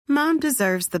Mom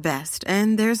deserves the best,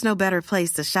 and there's no better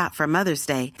place to shop for Mother's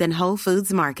Day than Whole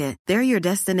Foods Market. They're your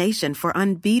destination for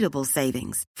unbeatable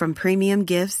savings, from premium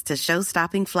gifts to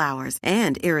show-stopping flowers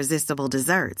and irresistible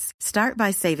desserts. Start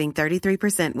by saving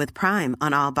 33% with Prime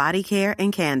on all body care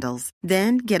and candles.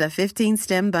 Then get a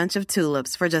 15-stem bunch of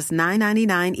tulips for just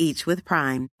 $9.99 each with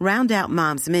Prime. Round out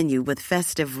Mom's menu with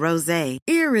festive rosé,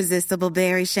 irresistible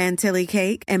berry chantilly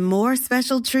cake, and more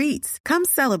special treats. Come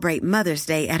celebrate Mother's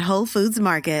Day at Whole Foods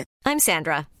Market. I'm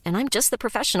Sandra, and I'm just the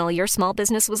professional your small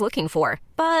business was looking for.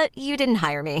 But you didn't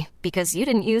hire me because you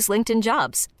didn't use LinkedIn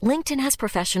Jobs. LinkedIn has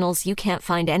professionals you can't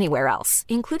find anywhere else,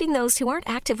 including those who aren't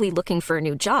actively looking for a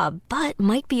new job, but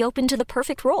might be open to the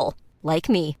perfect role, like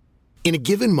me. In a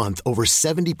given month, over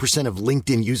 70% of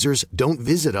LinkedIn users don't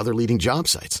visit other leading job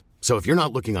sites. So if you're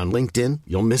not looking on LinkedIn,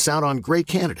 you'll miss out on great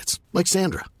candidates like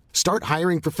Sandra. Start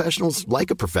hiring professionals like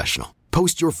a professional.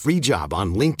 Post your free job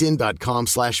on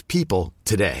linkedin.com/people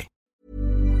today.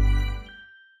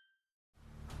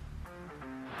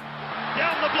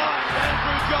 Down the blind,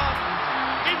 Andrew John.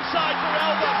 Inside for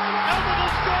Albert. Albert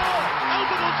will score.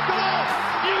 Albert will score.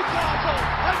 Newcastle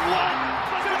have won.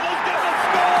 Fiddler's going to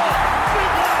score.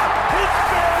 Fiddler, it's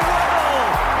farewell.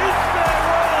 It's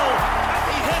farewell. And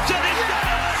he hits it. He's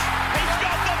done it. He's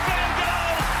got the field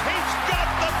goal. He's got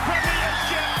the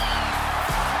premiership.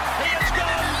 He has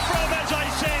gone from, as I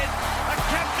said, a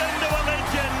captain to a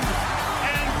legend,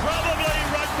 and probably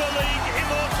rugby league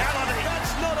immortality.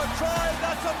 That's not a try,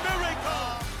 that's a miracle.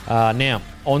 Now,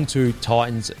 on to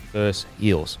Titans versus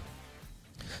Eels.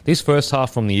 This first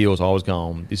half from the Eels, I was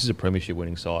going, this is a premiership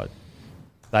winning side.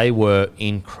 They were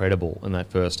incredible in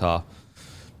that first half.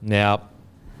 Now,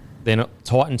 then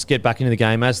Titans get back into the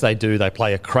game. As they do, they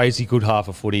play a crazy good half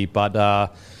of footy. But we'll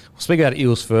speak about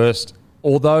Eels first.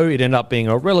 Although it ended up being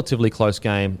a relatively close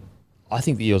game, I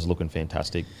think the Eels are looking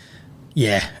fantastic.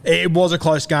 Yeah, it was a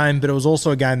close game, but it was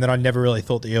also a game that I never really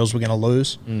thought the Eels were going to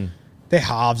lose. They're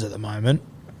halves at the moment.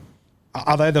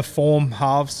 Are they the form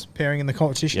halves pairing in the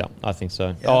competition? Yeah, I think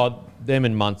so. Yeah. Oh, them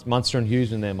and Munster and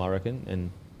Hughes in them, I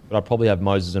reckon. But I'd probably have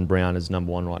Moses and Brown as number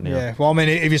one right now. Yeah, well, I mean,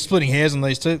 if you're splitting hairs on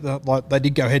these two, like they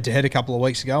did go head-to-head a couple of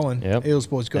weeks ago, and Eels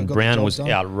boys got Brown the job was done.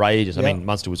 outrageous. I mean,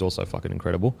 Munster was also fucking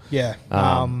incredible. Yeah.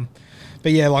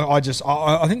 But yeah, like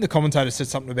I think the commentator said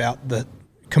something about the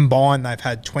combined, they've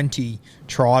had 20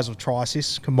 tries or try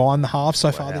assists combined the half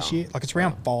so far this year. Like it's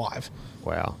round 5.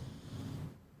 Wow.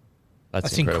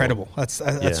 That's incredible. That's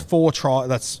 4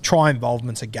 try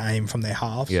involvements a game from their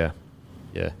halves. Yeah.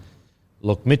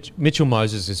 Look, Mitchell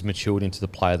Moses has matured into the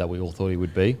player that we all thought he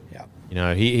would be. Yeah. You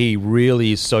know, he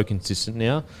really is so consistent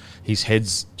now. His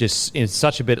head's just in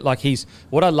such a bit like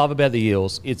what I love about the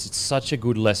Eels, it's such a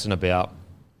good lesson about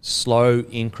slow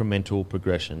incremental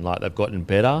progression. Like they've gotten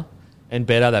better and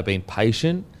better. They've been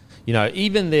patient. You know,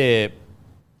 even the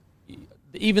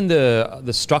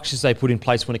structures they put in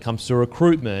place when it comes to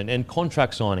recruitment and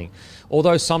contract signing,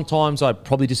 although sometimes I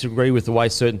probably disagree with the way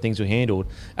certain things were handled,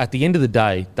 at the end of the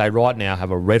day, they right now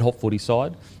have a red-hot footy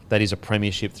side that is a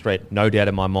premiership threat, no doubt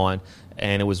in my mind,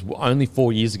 and it was only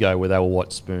 4 years ago where they were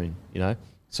spoon, you know?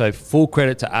 So full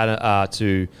credit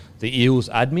to the Eels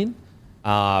admin,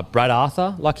 Brad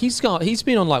Arthur. Like he's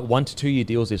been on like 1 to 2 year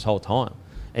deals this whole time,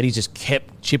 and he's just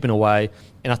kept chipping away.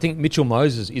 And I think Mitchell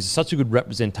Moses is such a good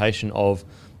representation of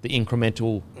the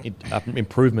incremental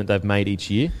improvement they've made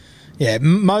each year. Yeah,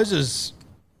 Moses,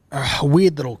 a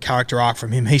weird little character arc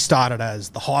from him. He started as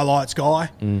the highlights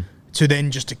guy to then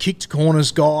just a kick to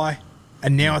corners guy,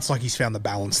 and now it's like he's found the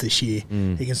balance this year.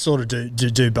 He can sort of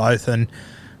do both, and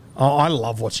I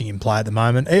love watching him play at the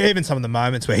moment. Even some of the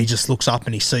moments where he just looks up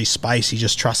and he sees space, he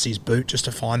just trusts his boot just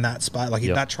to find that space. Like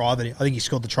that try I think he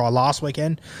scored the try last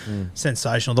weekend.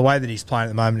 Sensational. The way that he's playing at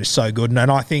the moment is so good.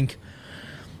 And I think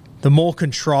the more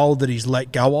control that he's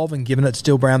let go of and given it to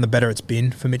Dill Brown, the better it's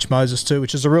been for Mitch Moses too,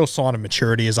 which is a real sign of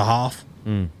maturity as a half.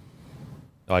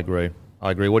 I agree.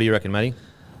 What do you reckon, Matty?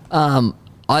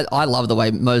 I love the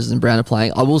way Moses and Brown are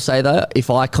playing. I will say, though, if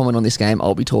I comment on this game,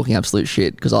 I'll be talking absolute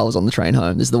shit because I was on the train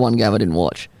home. This is the one game I didn't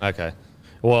watch. Okay.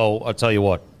 Well, I'll tell you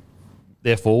what.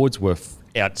 Their forwards were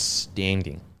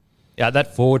outstanding.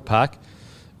 That forward pack,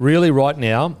 really right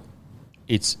now,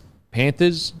 it's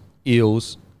Panthers,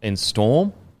 Eels, and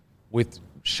Storm. With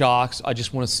Sharks, I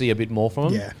just want to see a bit more from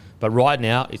them. Yeah. But right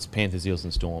now, it's Panthers, Eels,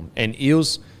 and Storm. And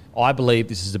Eels, I believe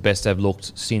this is the best they've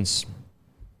looked since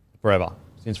forever.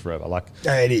 Like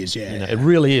it is, yeah. You know, it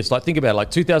really is. Like think about it. Like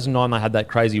 2009, they had that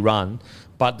crazy run,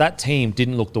 but that team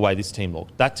didn't look the way this team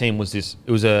looked. That team was it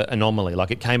was an anomaly. Like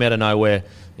it came out of nowhere,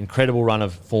 incredible run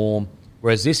of form.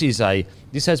 Whereas this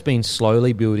has been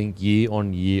slowly building year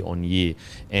on year on year.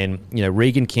 And you know,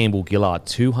 Regan Campbell Gillard,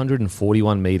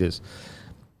 241 meters.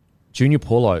 Junior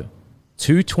Paulo,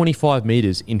 225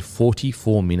 metres in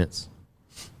 44 minutes.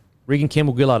 Regan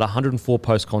Campbell-Gillard, 104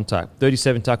 post-contact,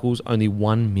 37 tackles, only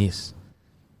 1 miss.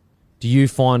 Do you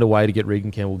find a way to get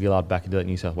Regan Campbell-Gillard back into that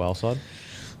New South Wales side?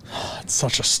 It's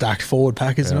such a stacked forward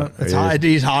pack, isn't Yeah, it? It's it hard.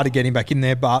 is. It is hard to get him back in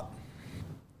there, but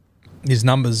his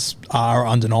numbers are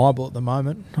undeniable at the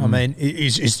moment. I mean,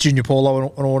 is Junior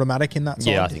Paulo an automatic in that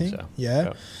side? Yeah, I do you think so.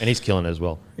 Yeah. And he's killing it as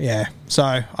well. Yeah. So,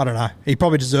 I don't know. He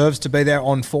probably deserves to be there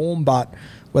on form, but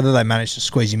whether they manage to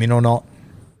squeeze him in or not,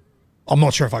 I'm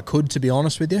not sure if I could, to be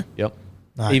honest with you. Yep.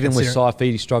 No, Even with considering-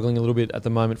 Saifidi struggling a little bit at the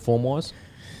moment form-wise.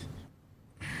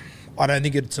 I don't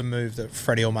think it's a move that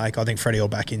Freddie will make. I think Freddie will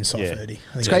back in Saifidi. Yeah. I think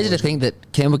It's crazy to think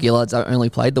that Campbell-Gillard's only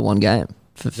played the one game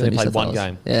for only New played South one Wales.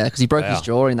 game. Yeah, because he broke his Wow.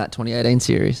 jaw in that 2018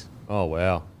 series. Oh,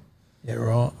 wow. Yeah,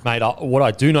 right. Mate, what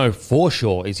I do know for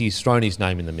sure is he's thrown his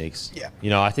name in the mix. Yeah. You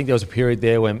know, I think there was a period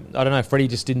there when, I don't know, Freddie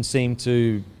just didn't seem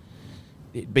to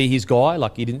be his guy.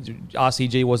 Like,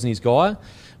 RCG wasn't his guy.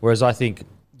 Whereas I think,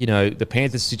 you know, the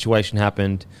Panthers situation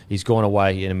happened. He's gone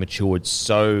away and matured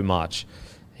so much.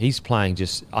 He's playing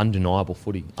just undeniable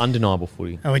footy. Undeniable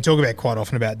footy. And we talk about quite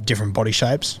often about different body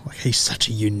shapes. Like, he's such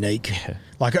a unique.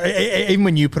 Like, even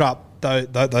when you put up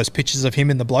those pictures of him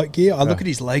in the bloke gear, I look at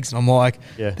his legs and I'm like,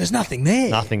 there's nothing there.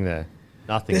 Nothing there.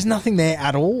 Nothing. There's nothing there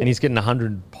at all. And he's getting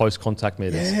 100 post-contact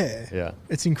metres. Yeah. Yeah.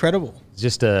 It's incredible.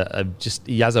 Just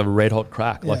he has a red hot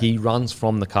crack. Like, he runs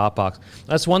from the car parks.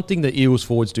 That's one thing that Eels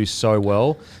forwards do so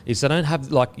well is they don't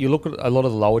have, like, you look at a lot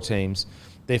of the lower teams,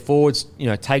 their forwards, you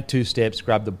know, take 2 steps,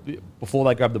 before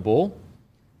they grab the ball.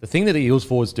 The thing that the Eels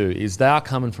forwards do is they are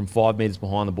coming from 5 metres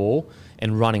behind the ball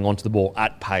and running onto the ball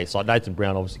at pace. Like, Nathan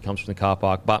Brown obviously comes from the car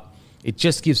park, but it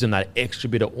just gives them that extra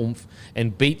bit of oomph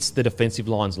and beats the defensive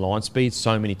line's line speed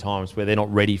so many times where they're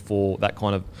not ready for that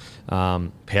kind of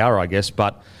power, I guess.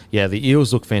 But, yeah, the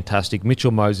Eels look fantastic.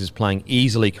 Mitchell Moses playing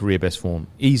easily career best form.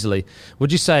 Easily.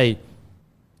 Would you say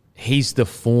he's the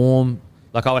form?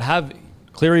 Like, I would have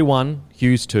Cleary 1,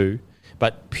 Hughes 2,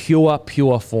 but pure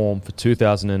form for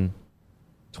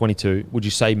 2022. Would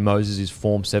you say Moses is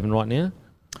form 7 right now?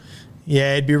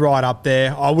 Yeah, it'd be right up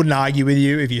there. I wouldn't argue with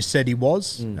you if you said he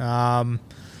was.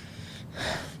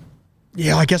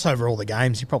 Yeah, I guess over all the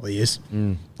games, he probably is.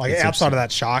 Like, That's outside of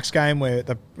that Sharks game where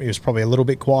he was probably a little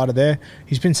bit quieter there,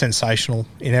 he's been sensational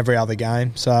in every other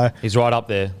game. So, He's right up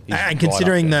there. He's and right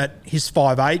considering up there. that his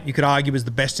 5'8", you could argue is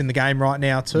the best in the game right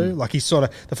now too. Like, he's sort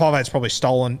of the 5'8's probably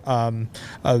stolen a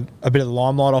bit of the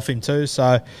limelight off him too.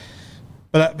 So,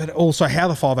 but also how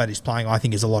the 5'8 is playing, I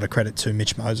think, is a lot of credit to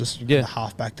Mitch Moses, Yeah. the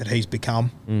halfback that he's become.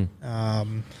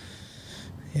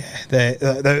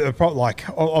 They're probably, like,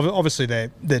 obviously their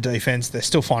defense, they're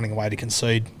still finding a way to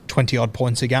concede 20 odd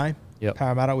points a game. Yep.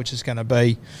 Parramatta, which is going to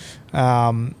be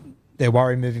their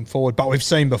worry moving forward. But we've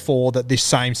seen before that this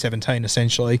same 17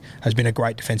 essentially has been a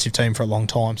great defensive team for a long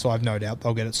time. So I've no doubt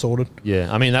they'll get it sorted. Yeah,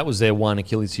 I mean, that was their one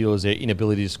Achilles heel, is their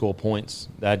inability to score points.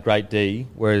 They had great D,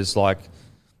 whereas, like,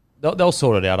 they'll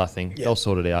sort it out, I think. Yeah. They'll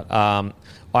sort it out.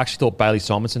 I actually thought Bailey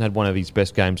Simonson had one of his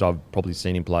best games I've probably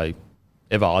seen him play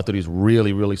ever. I thought he was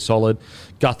really, really solid.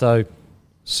 Gutho,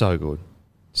 so good.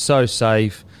 So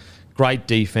safe. Great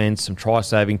defense, some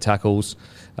try-saving tackles.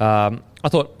 I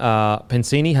thought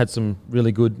Pensini had some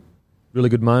really good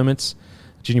moments.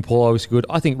 Junior Paulo was good.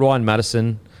 I think Ryan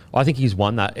Madison, I think he's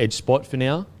won that edge spot for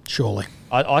now. Surely.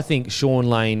 I think Sean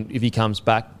Lane, if he comes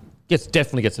back,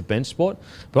 definitely gets a bench spot.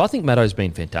 But I think Maddo's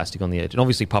been fantastic on the edge. And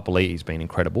obviously Papali'i's been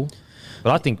incredible.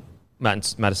 But I think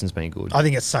Madison's been good. I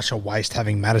think it's such a waste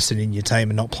having Madison in your team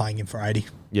and not playing him for 80.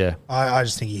 Yeah. I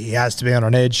just think he has to be on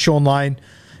an edge. Sean Lane,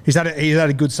 he's had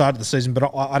a good start of the season, but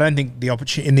I don't think the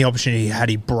opportunity he had,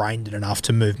 he brained it enough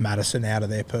to move Madison out of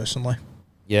there personally.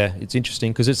 Yeah, it's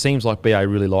interesting because it seems like BA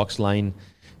really likes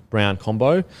Lane-Brown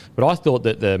combo, but I thought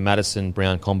that the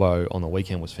Madison-Brown combo on the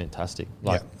weekend was fantastic.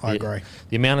 Like, yeah, I agree.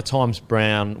 The amount of times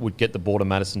Brown would get the ball to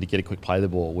Madison to get a quick play of the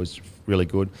ball was really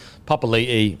good.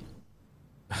 Papali'i,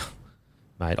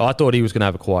 mate, I thought he was going to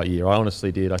have a quiet year. I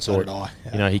honestly did. So did I,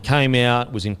 yeah. You know, he came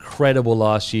out, was incredible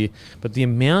last year, but the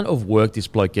amount of work this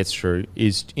bloke gets through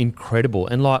is incredible.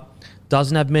 And, like,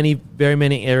 doesn't have very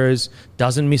many errors,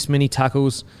 doesn't miss many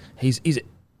tackles. He's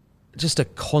just a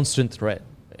constant threat.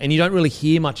 And you don't really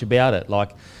hear much about it.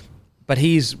 Like, but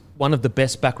he's one of the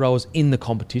best back rowers in the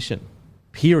competition,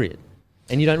 period.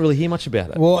 And you don't really hear much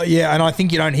about it. Well, yeah, and I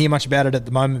think you don't hear much about it at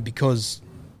the moment because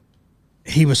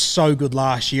he was so good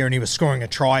last year and he was scoring a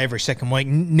try every second week.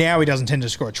 Now he doesn't tend to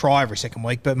score a try every second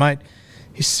week, but, mate,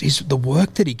 the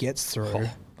work that he gets through,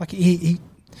 like he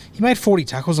made 40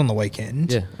 tackles on the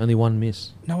weekend. Yeah, only one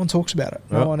miss. No one talks about it.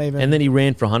 No Right. one even. And then he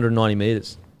ran for 190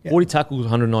 metres. Yeah. 40 tackles,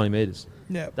 190 metres.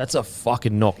 Yeah. That's a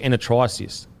fucking knock and a try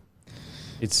assist.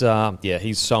 It's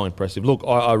he's so impressive. Look,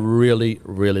 I really,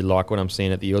 really like what I'm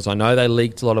seeing at the Eels. I know they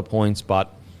leaked a lot of points,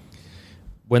 but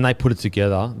when they put it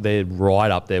together, they're right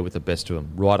up there with the best of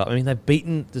them. Right up. I mean, they've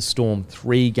beaten the Storm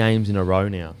 3 games in a row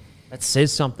now. That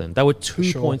says something. They were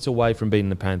 2 points away from beating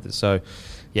the Panthers. So,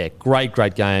 yeah, great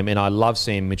game. And I love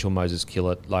seeing Mitchell Moses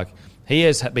kill it. Like, he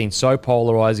has been so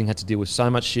polarising, had to deal with so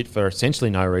much shit for essentially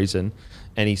no reason,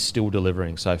 and he's still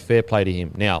delivering. So, fair play to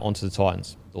him. Now, on to the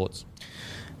Titans. Thoughts?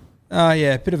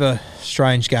 A bit of a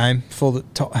strange game for the...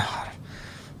 I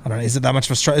don't know, is it that much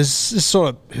of a strange... It's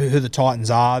sort of who the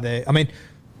Titans are. I mean,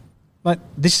 mate,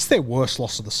 this is their worst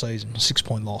loss of the season, a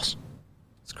 6-point loss.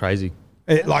 It's crazy.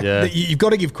 You've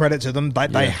got to give credit to them.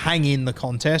 They hang in the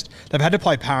contest. They've had to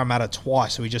play Parramatta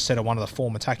twice, so we just said are one of the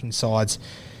form attacking sides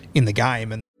in the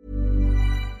game. And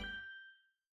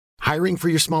Hiring for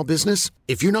your small business?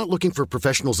 If you're not looking for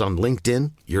professionals on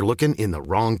LinkedIn, you're looking in the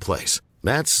wrong place.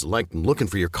 That's like looking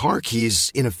for your car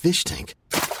keys in a fish tank.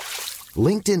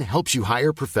 LinkedIn helps you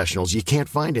hire professionals you can't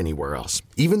find anywhere else,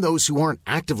 even those who aren't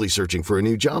actively searching for a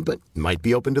new job but might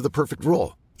be open to the perfect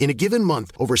role. In a given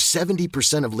month, over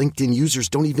 70% of LinkedIn users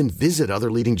don't even visit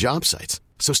other leading job sites.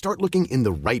 So start looking in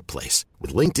the right place.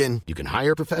 With LinkedIn, you can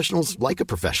hire professionals like a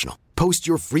professional. Post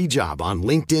your free job on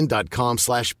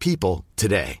linkedin.com/people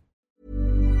today.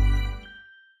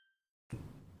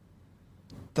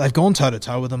 They've gone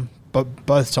toe-to-toe with them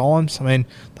both times. I mean,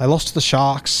 they lost to the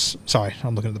Sharks. Sorry,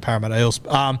 I'm looking at the Parramatta Eels.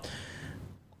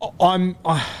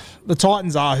 The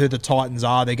Titans are who the Titans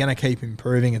are. They're going to keep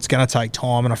improving. It's going to take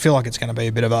time, and I feel like it's going to be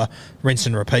a bit of a rinse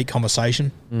and repeat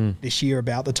conversation this year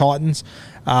about the Titans.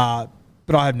 But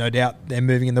I have no doubt they're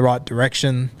moving in the right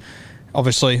direction.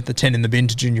 Obviously, the 10 in the bin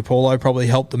to Junior Paulo probably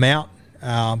helped them out,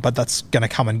 but that's going to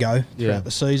come and go throughout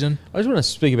the season. I just want to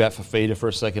speak about Fafita for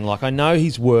a second. Like, I know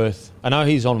he's on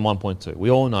 1.2. We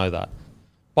all know that.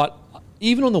 But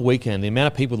even on the weekend, the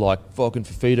amount of people like, fucking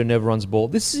Fafita never runs the ball.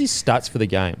 This is his stats for the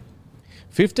game.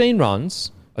 15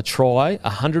 runs, a try,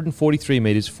 143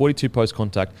 metres, 42 post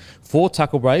contact, 4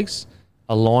 tackle breaks,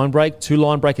 a line break, 2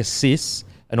 line break assists,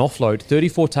 an offload,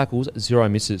 34 tackles, 0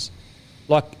 misses.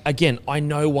 Like, again, I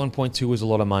know 1.2 is a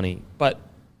lot of money, but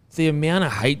the amount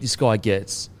of hate this guy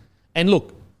gets. And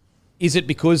look, is it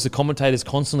because the commentators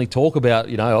constantly talk about,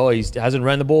 he hasn't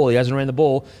ran the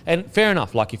ball, And fair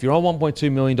enough. Like, if you're on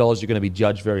 $1.2 million, you're going to be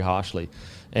judged very harshly.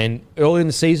 And early in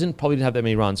the season, probably didn't have that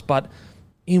many runs. But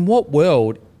in what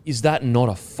world is that not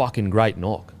a fucking great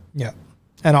knock? Yeah.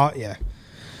 And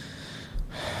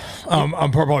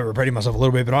I'm probably repeating myself a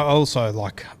little bit, but I also,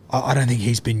 I don't think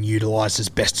he's been utilised as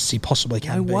best as he possibly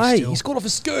can be. No way. Still. He's got off a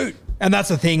scoot. And that's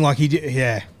the thing,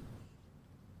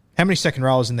 how many second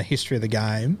rowers in the history of the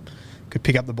game could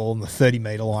pick up the ball in the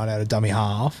 30-metre line out of dummy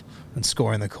half and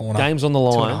score in the corner? Game's on the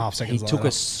line. 2.5 seconds He took later.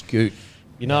 a scoot.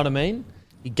 You know what I mean?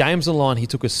 Game's on the line. He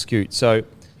took a scoot. So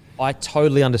I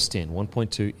totally understand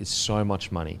 1.2 is so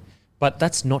much money, but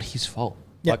that's not his fault.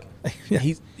 Yep.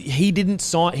 He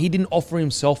didn't offer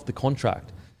himself the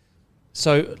contract.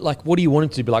 So what do you want him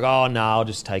to do? Be like, oh no, I'll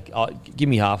just give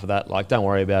me half of that. Like, don't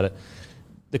worry about it.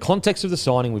 The context of the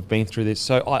signing, we've been through this.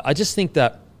 So I just think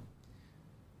that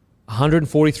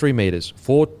 143 metres,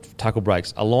 4 tackle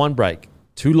breaks, a line break,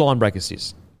 2 line break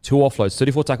assists, 2 offloads,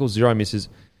 34 tackles, 0 misses.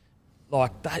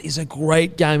 That is a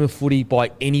great game of footy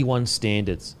by anyone's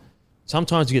standards.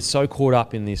 Sometimes you get so caught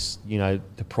up in this, the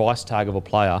price tag of a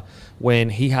player, when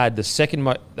he had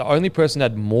the only person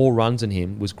that had more runs than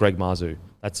him was Greg Marzhew.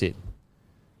 That's it.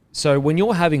 So when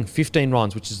you're having 15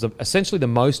 runs, which is essentially the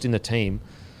most in the team,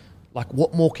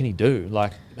 what more can he do?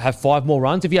 Have 5 more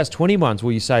runs? If he has 20 runs,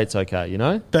 will you say it's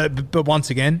okay, But once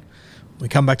again, we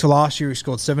come back to last year, he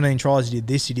scored 17 tries, he did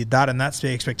this, he did that, and that's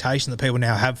the expectation that people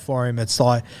now have for him. It's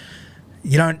like,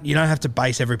 you don't have to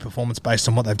base every performance based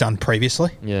on what they've done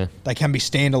previously. Yeah. They can be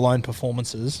standalone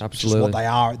performances, Absolutely. which is what they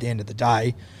are at the end of the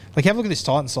day. Have a look at this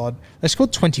Titans side. They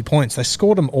scored 20 points. They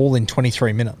scored them all in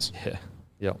 23 minutes. Yeah.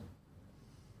 Yep.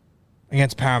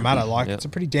 Against Parramatta. It's a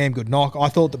pretty damn good knock. I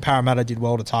thought that Parramatta did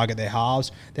well to target their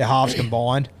halves. Their halves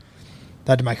combined,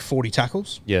 they had to make 40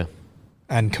 tackles. Yeah.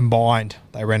 And combined,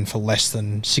 they ran for less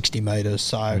than 60 metres.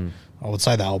 So I would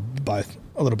say they were both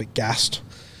a little bit gassed.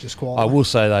 Just quietly. I will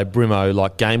say though,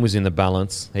 Brimo, game was in the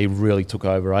balance. He really took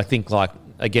over. I think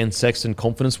again, Sexton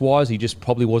confidence-wise, he just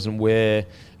probably wasn't where.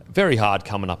 Very hard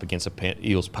coming up against a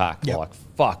Eels pack. Yep.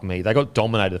 Fuck me. They got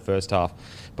dominated the first half.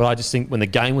 But I just think when the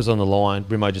game was on the line,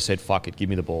 Brimo just said, fuck it, give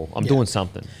me the ball. I'm doing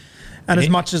something. And as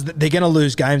much as they're going to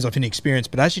lose games off inexperience,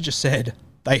 but as you just said,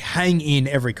 they hang in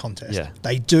every contest. Yeah.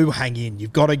 They do hang in.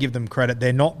 You've got to give them credit.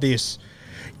 They're not this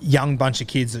young bunch of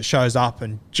kids that shows up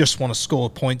and just want to score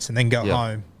points and then go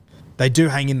home. They do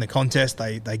hang in the contest.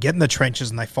 They get in the trenches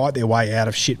and they fight their way out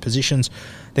of shit positions.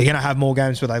 They're going to have more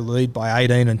games where they lead by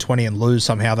 18 and 20 and lose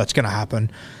somehow. That's going to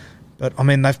happen. But, I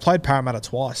mean, they've played Parramatta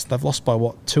twice. They've lost by,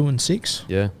 2 and 6?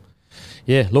 Yeah.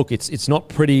 Yeah, look, it's not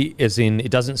pretty as in it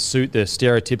doesn't suit the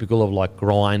stereotypical of like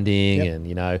grinding and,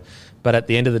 you know, but at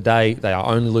the end of the day, they are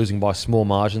only losing by small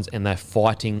margins and they're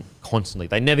fighting constantly.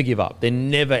 They never give up. They're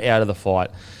never out of the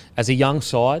fight. As a young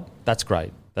side, that's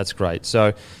great. That's great.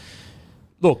 So,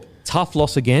 look, tough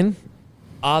loss again.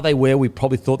 Are they where we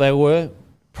probably thought they were?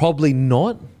 Probably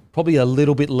not. Probably a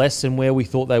little bit less than where we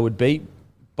thought they would be.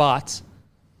 But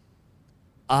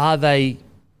are they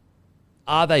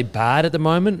bad at the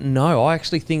moment? No, I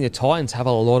actually think the Titans have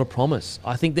a lot of promise.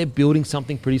 I think they're building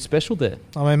something pretty special there.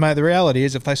 I mean, mate, the reality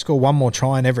is if they score one more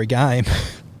try in every game,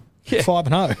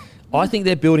 5-0. I think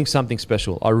they're building something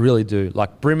special. I really do.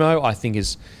 Like Brimo, I think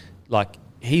is like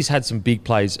he's had some big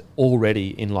plays already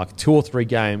in like 2 or 3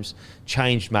 games,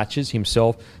 changed matches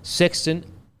himself. Sexton,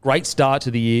 great start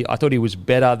to the year. I thought he was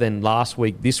better than last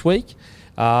week, this week.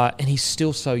 And he's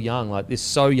still so young. Like, they're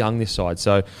so young, this side.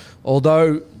 So,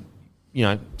 although, you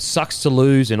know, sucks to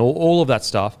lose and all of that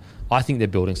stuff, I think they're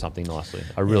building something nicely.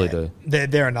 I really do.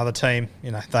 They're another team.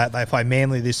 You know, they play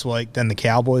Manly this week, then the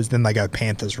Cowboys, then they go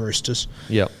Panthers, Roosters.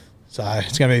 Yep. So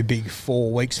it's going to be a big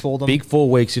 4 weeks for them. Big 4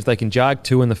 weeks. If they can jag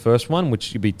 2 in the first one,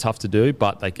 which would be tough to do,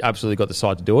 but they absolutely got the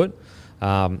side to do it.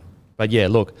 But yeah,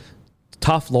 look,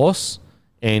 tough loss,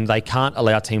 and they can't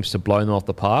allow teams to blow them off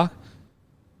the park.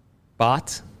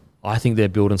 But I think they're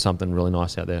building something really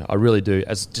nice out there. I really do.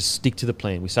 Just stick to the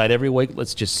plan. We say it every week.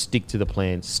 Let's just stick to the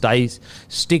plan.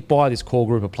 Stick by this core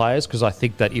group of players, because I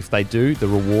think that if they do, the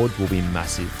reward will be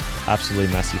massive.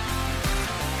 Absolutely massive.